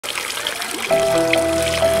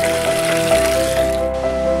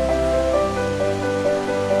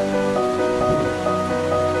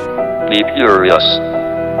Be curious.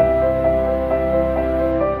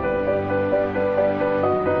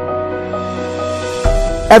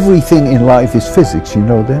 Everything in life is physics, you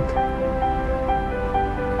know that?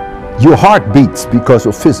 Your heart beats because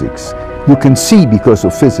of physics. You can see because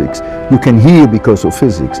of physics. You can hear because of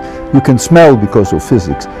physics. You can smell because of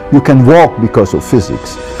physics. You can walk because of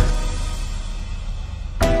physics.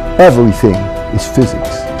 Everything is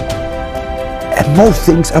physics. And most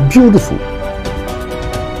things are beautiful.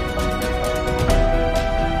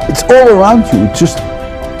 It's all around you. It's just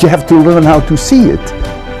you have to learn how to see it.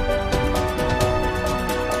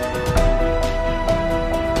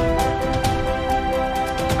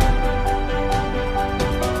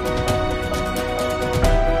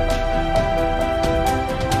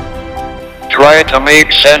 Try to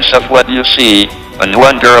make sense of what you see, and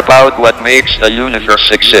wonder about what makes the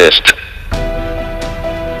universe exist.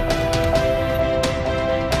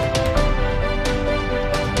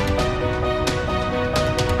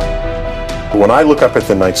 When I look up at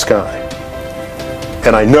the night sky,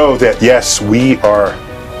 and I know that yes, we are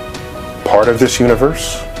part of this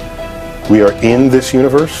universe, we are in this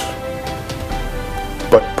universe,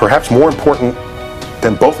 but perhaps more important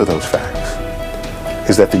than both of those facts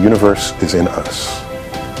is that the universe is in us.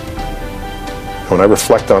 When I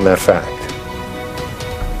reflect on that fact,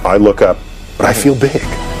 I look up and I feel big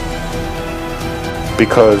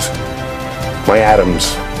because my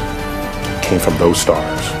atoms came from those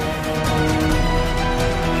stars.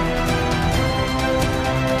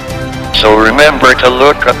 So remember to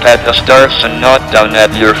look up at the stars and not down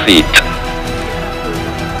at your feet.